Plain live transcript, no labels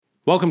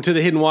Welcome to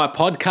the Hidden Wire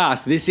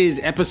podcast. This is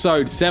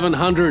episode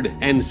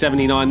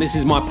 779. This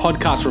is my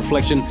podcast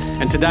reflection,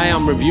 and today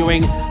I'm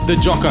reviewing the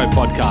Jocko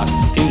podcast.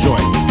 Enjoy.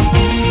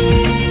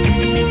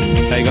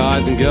 Hey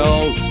guys and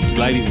girls,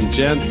 ladies and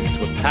gents,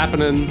 what's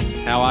happening?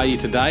 How are you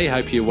today?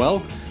 Hope you're well.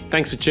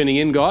 Thanks for tuning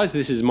in, guys.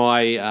 This is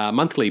my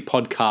monthly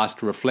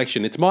podcast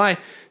reflection. It's my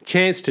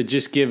chance to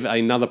just give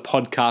another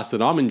podcast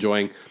that I'm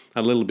enjoying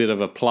a little bit of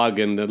a plug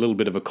and a little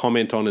bit of a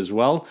comment on as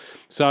well.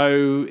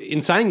 So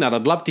in saying that,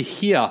 I'd love to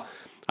hear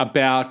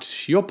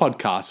about your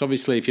podcast.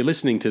 Obviously, if you're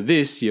listening to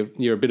this,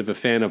 you're a bit of a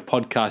fan of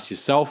podcasts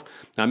yourself.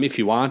 If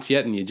you aren't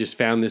yet and you just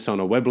found this on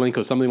a web link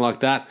or something like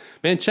that,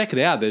 man, check it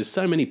out. There's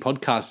so many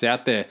podcasts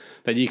out there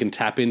that you can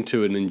tap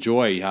into and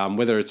enjoy,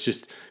 whether it's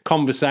just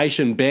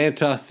conversation,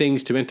 banter,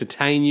 things to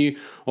entertain you,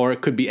 or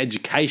it could be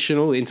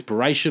educational,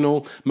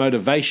 inspirational,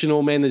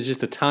 motivational. Man, there's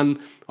just a ton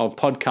of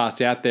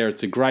podcasts out there.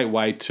 It's a great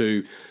way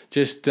to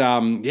just,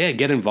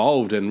 get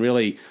involved and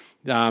really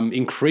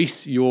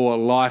increase your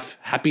life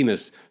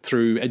happiness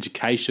through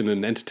education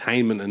and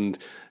entertainment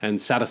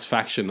and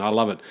satisfaction. I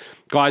love it.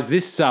 Guys,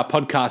 this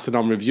podcast that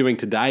I'm reviewing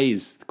today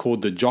is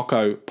called the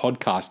Jocko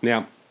podcast.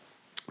 Now,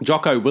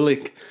 Jocko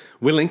Willink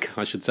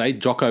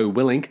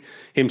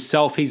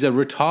himself, he's a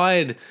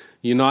retired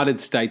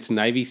United States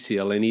Navy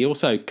SEAL, and he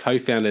also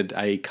co-founded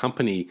a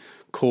company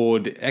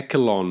called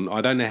Echelon.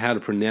 I don't know how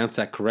to pronounce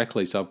that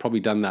correctly, so I've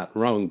probably done that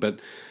wrong, but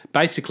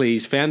basically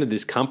he's founded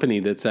this company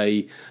that's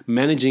a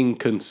managing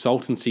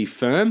consultancy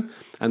firm,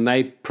 and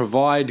they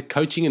provide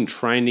coaching and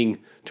training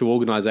to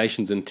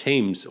organizations and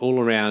teams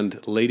all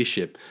around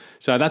leadership.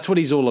 So that's what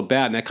he's all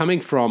about. Now, coming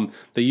from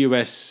the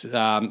US,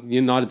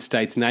 United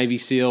States Navy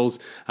SEALs,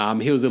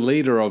 he was a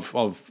leader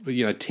of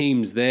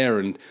teams there,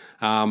 and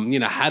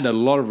had a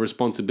lot of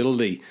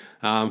responsibility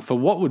for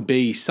what would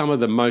be some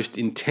of the most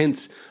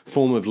intense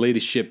form of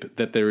leadership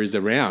that there is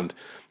around.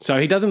 So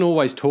he doesn't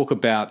always talk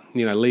about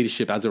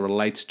leadership as it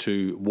relates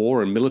to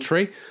war and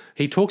military.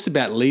 He talks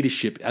about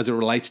leadership as it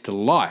relates to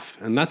life,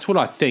 and that's what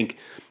I think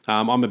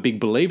I'm a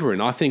big believer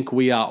in. I think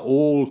we are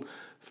all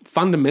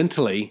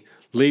fundamentally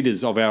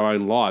leaders of our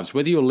own lives.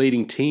 Whether you're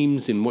leading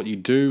teams in what you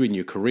do in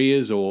your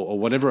careers or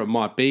whatever it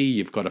might be,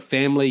 you've got a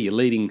family, you're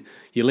leading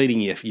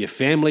your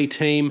family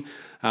team.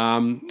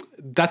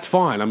 That's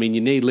fine. I mean,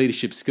 you need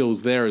leadership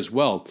skills there as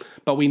well,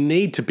 but we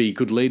need to be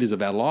good leaders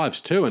of our lives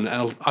too. And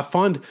I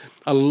find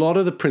a lot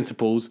of the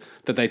principles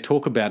that they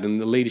talk about in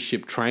the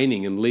leadership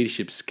training and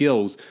leadership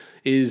skills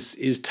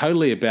is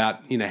totally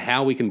about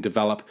how we can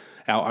develop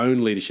our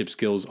own leadership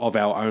skills of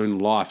our own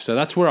life. So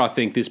that's where I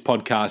think this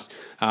podcast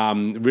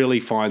really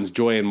finds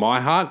joy in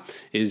my heart,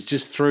 is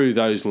just through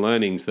those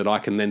learnings that I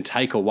can then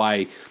take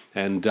away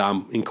and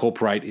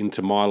incorporate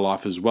into my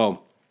life as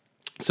well.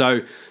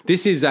 So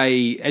this is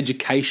a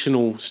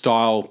educational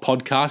style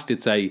podcast.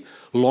 It's a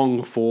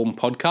long form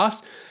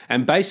podcast.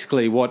 And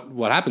basically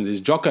what happens is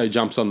Jocko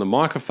jumps on the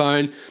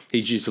microphone.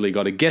 He's usually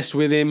got a guest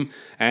with him,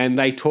 and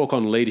they talk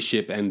on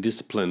leadership and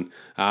discipline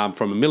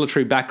from a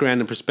military background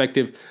and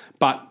perspective,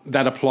 but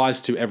that applies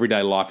to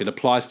everyday life. It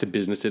applies to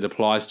business. It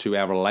applies to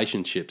our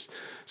relationships.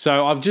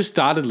 So I've just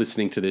started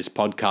listening to this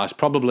podcast,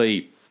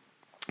 probably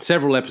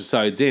several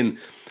episodes in.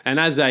 And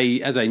as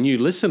a new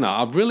listener,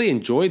 I've really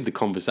enjoyed the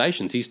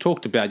conversations. He's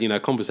talked about,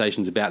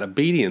 conversations about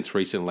obedience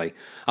recently.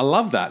 I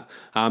love that.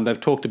 They've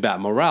talked about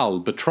morale,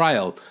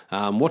 betrayal,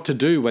 what to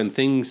do when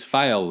things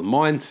fail,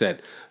 mindset.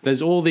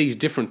 There's all these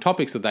different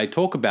topics that they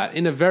talk about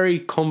in a very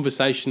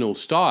conversational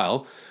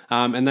style.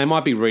 And they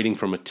might be reading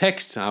from a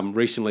text.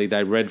 Recently,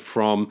 they read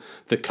from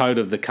the Code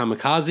of the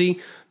Kamikaze,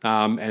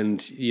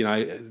 and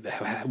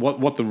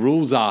what the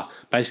rules are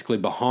basically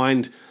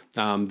behind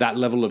that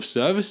level of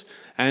service.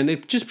 And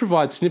it just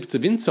provides snippets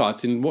of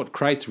insights in what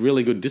creates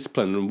really good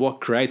discipline and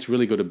what creates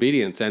really good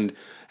obedience. And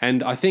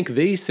I think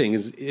these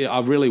things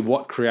are really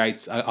what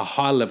creates a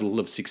high level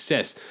of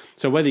success.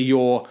 So whether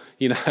you're,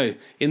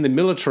 in the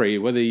military,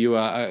 whether you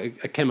are a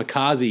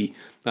kamikaze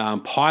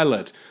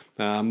pilot,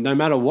 no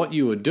matter what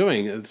you are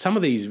doing, some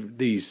of these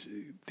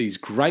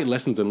great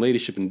lessons in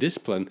leadership and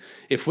discipline,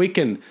 if we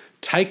can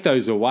take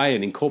those away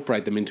and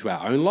incorporate them into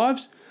our own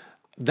lives,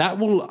 that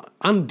will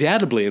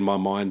undoubtedly, in my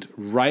mind,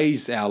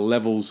 raise our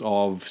levels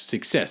of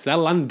success.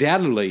 That'll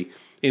undoubtedly,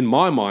 in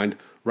my mind,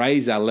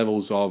 raise our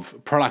levels of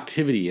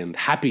productivity and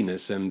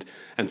happiness and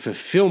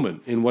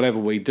fulfillment in whatever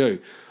we do.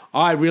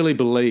 I really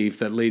believe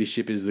that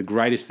leadership is the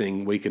greatest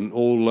thing we can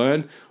all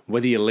learn,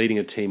 whether you're leading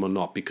a team or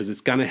not, because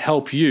it's going to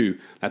help you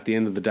at the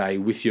end of the day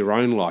with your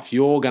own life.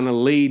 You're going to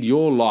lead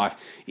your life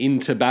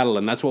into battle,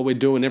 and that's what we're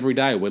doing every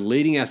day. We're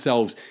leading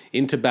ourselves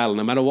into battle.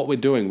 No matter what we're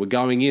doing, we're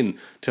going in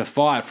to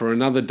fight for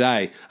another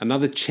day,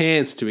 another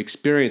chance to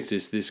experience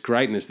this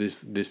greatness,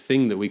 this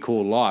thing that we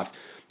call life.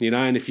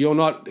 and if you're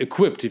not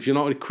equipped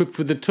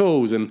with the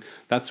tools, and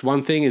that's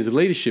one thing is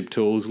leadership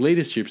tools,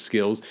 leadership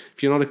skills,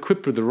 if you're not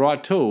equipped with the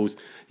right tools,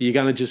 you're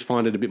going to just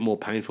find it a bit more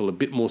painful, a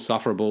bit more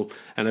sufferable,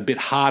 and a bit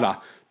harder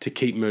to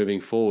keep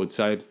moving forward.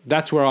 So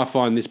that's where I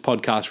find this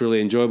podcast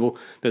really enjoyable.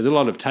 There's a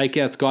lot of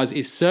takeouts, guys.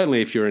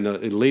 Certainly if you're in a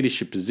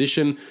leadership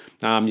position,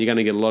 you're going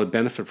to get a lot of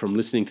benefit from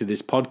listening to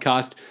this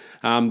podcast.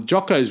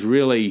 Jocko's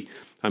really,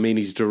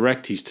 he's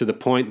direct, he's to the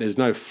point. There's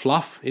no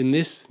fluff in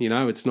this,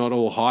 it's not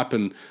all hype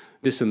and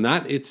this and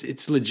that.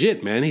 It's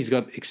legit, man. He's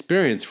got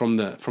experience from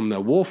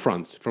the war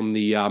fronts, from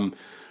the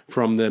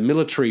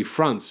military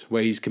fronts,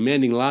 where he's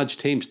commanding large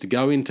teams to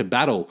go into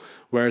battle,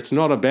 where it's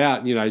not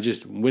about,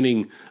 just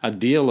winning a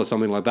deal or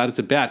something like that. It's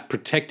about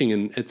protecting,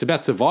 and it's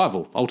about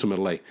survival,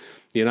 ultimately.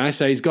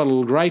 So he's got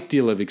a great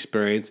deal of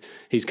experience.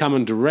 He's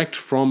coming direct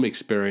from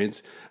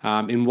experience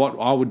in what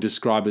I would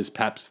describe as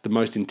perhaps the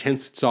most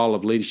intense style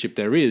of leadership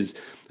there is,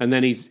 and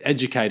then he's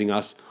educating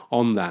us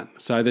on that.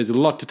 So there's a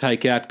lot to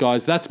take out,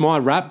 guys. That's my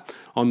wrap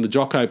on the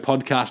Jocko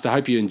podcast. I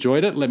hope you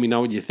enjoyed it. Let me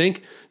know what you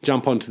think.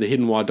 Jump onto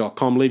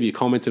thehiddenwhy.com, leave your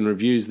comments and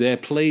reviews there.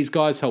 Please,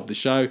 guys, help the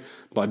show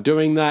by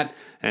doing that.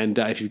 And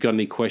if you've got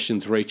any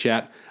questions, reach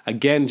out.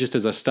 Again, just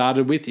as I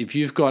started with, if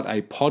you've got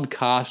a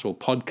podcast or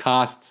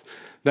podcasts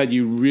that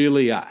you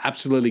really are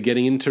absolutely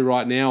getting into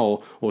right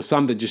now, or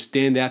some that just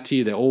stand out to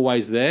you, they're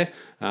always there.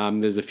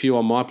 There's a few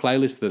on my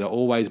playlist that have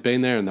always been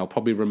there, and they'll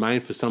probably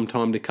remain for some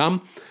time to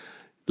come.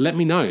 Let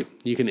me know.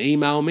 You can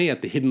email me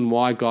at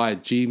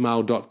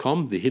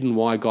thehiddenwhyguy@gmail.com,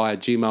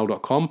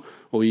 thehiddenwhyguy@gmail.com,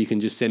 or you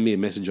can just send me a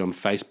message on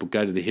Facebook.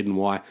 Go to The Hidden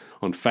Why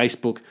on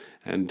Facebook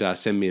and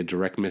send me a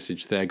direct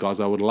message there, guys.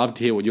 I would love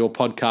to hear what your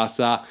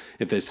podcasts are.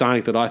 If there's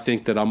something that I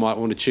think that I might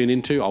want to tune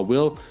into, I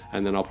will,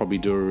 and then I'll probably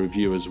do a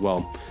review as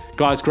well.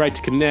 Guys, great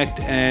to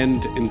connect,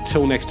 and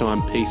until next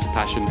time, peace,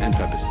 passion, and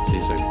purpose. See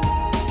you soon.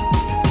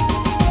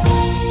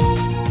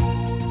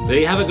 There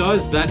you have it,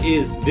 guys. That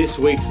is this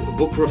week's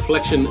book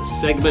reflection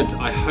segment.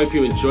 I hope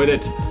you enjoyed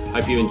it.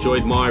 I hope you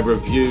enjoyed my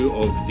review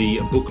of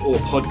the book or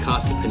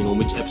podcast, depending on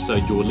which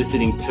episode you're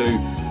listening to.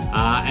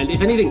 And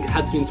if anything,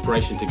 had some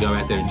inspiration to go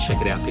out there and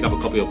check it out, pick up a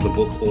copy of the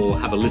book or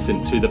have a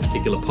listen to the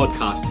particular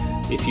podcast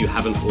if you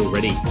haven't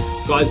already.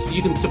 Guys,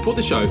 you can support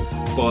the show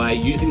by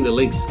using the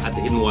links at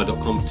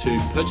thehiddenwhy.com to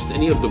purchase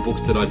any of the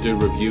books that I do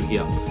review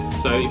here.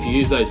 So if you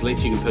use those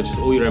links, you can purchase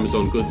all your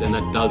Amazon goods, and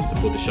that does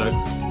support the show.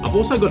 I've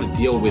also got a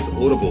deal with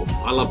Audible.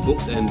 I love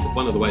books, and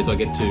one of the ways I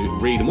get to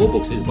read more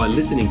books is by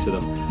listening to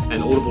them.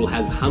 And Audible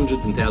has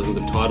hundreds and thousands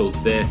of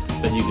titles there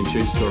that you can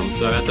choose from.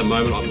 So at the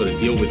moment, I've got a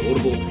deal with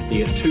Audible.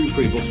 You get 2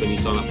 free books when you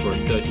sign up for a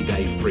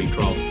 30-day free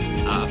trial.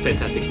 A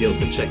fantastic deal,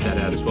 so check that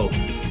out as well.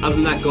 Other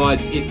than that,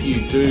 guys, if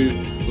you do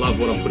love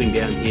what I'm putting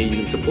down here, you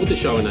can support the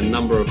show in a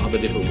number of other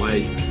different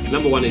ways.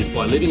 Number one is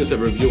by leaving us a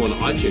review on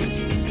iTunes.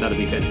 That'd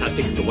be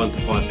fantastic. It's a 1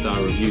 to 5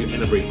 star review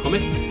and a brief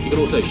comment. You can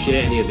also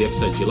share any of the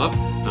episodes you love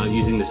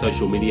using the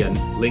social media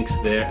links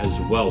there as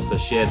well. So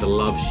share the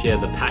love, share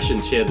the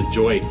passion, share the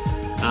joy.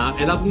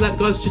 And other than that,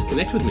 guys, just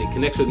connect with me.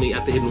 Connect with me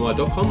at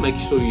thehiddenwhy.com. Make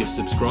sure you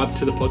subscribe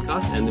to the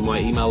podcast, and my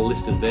email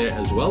listed there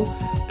as well.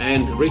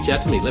 And reach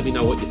out to me. Let me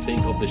know what you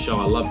think of the show.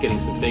 I love getting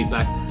some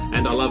feedback,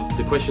 and I love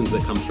the questions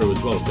that come through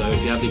as well. So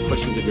if you have any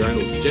questions of your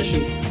own or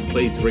suggestions,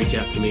 please reach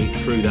out to me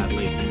through that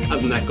link. Other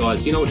than that,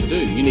 guys, you know what to do.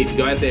 You need to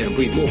go out there and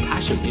breathe more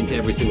passion into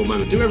every single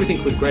moment. Do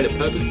everything with greater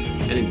purpose,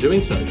 and in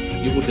doing so,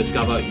 you will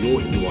discover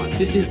your hidden why.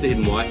 This is The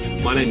Hidden Why.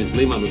 My name is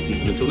Lee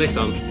Munley, and until next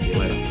time, see you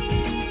later.